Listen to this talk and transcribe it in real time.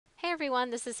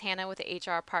everyone, this is Hannah with the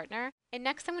HR Partner, and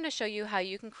next I'm going to show you how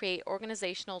you can create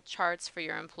organizational charts for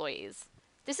your employees.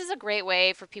 This is a great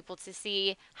way for people to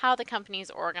see how the company is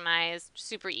organized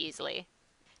super easily.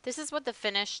 This is what the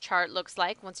finished chart looks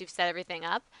like once you've set everything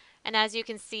up, and as you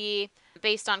can see,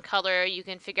 based on color, you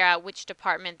can figure out which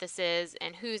department this is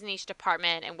and who's in each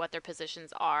department and what their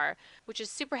positions are, which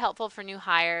is super helpful for new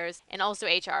hires and also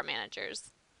HR managers.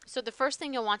 So the first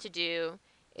thing you'll want to do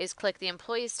is click the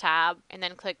Employees tab and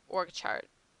then click Org Chart.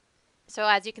 So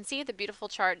as you can see, the beautiful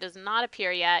chart does not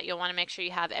appear yet. You'll want to make sure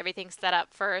you have everything set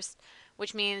up first,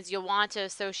 which means you'll want to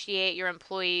associate your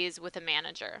employees with a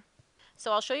manager.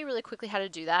 So I'll show you really quickly how to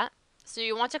do that. So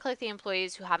you want to click the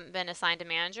employees who haven't been assigned a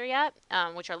manager yet,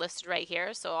 which are listed right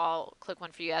here. So I'll click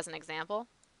one for you as an example.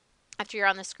 After you're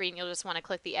on the screen, you'll just want to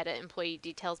click the Edit Employee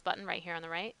Details button right here on the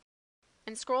right.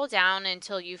 And scroll down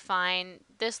until you find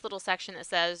this little section that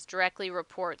says Directly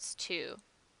Reports To.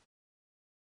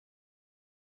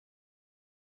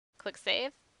 Click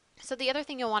Save. So the other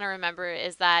thing you'll want to remember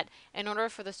is that in order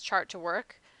for this chart to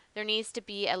work, there needs to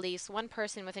be at least one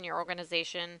person within your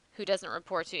organization who doesn't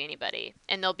report to anybody,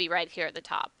 and they'll be right here at the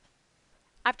top.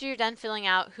 After you're done filling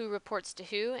out who reports to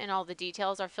who and all the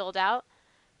details are filled out,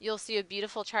 you'll see a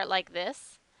beautiful chart like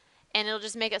this, and it'll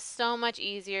just make it so much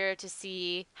easier to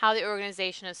see how the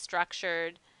organization is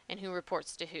structured and who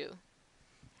reports to who.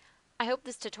 I hope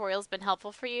this tutorial has been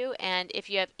helpful for you, and if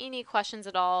you have any questions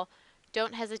at all,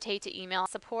 don't hesitate to email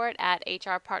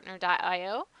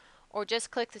support@hrpartner.io or just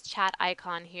click the chat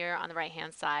icon here on the right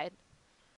hand side.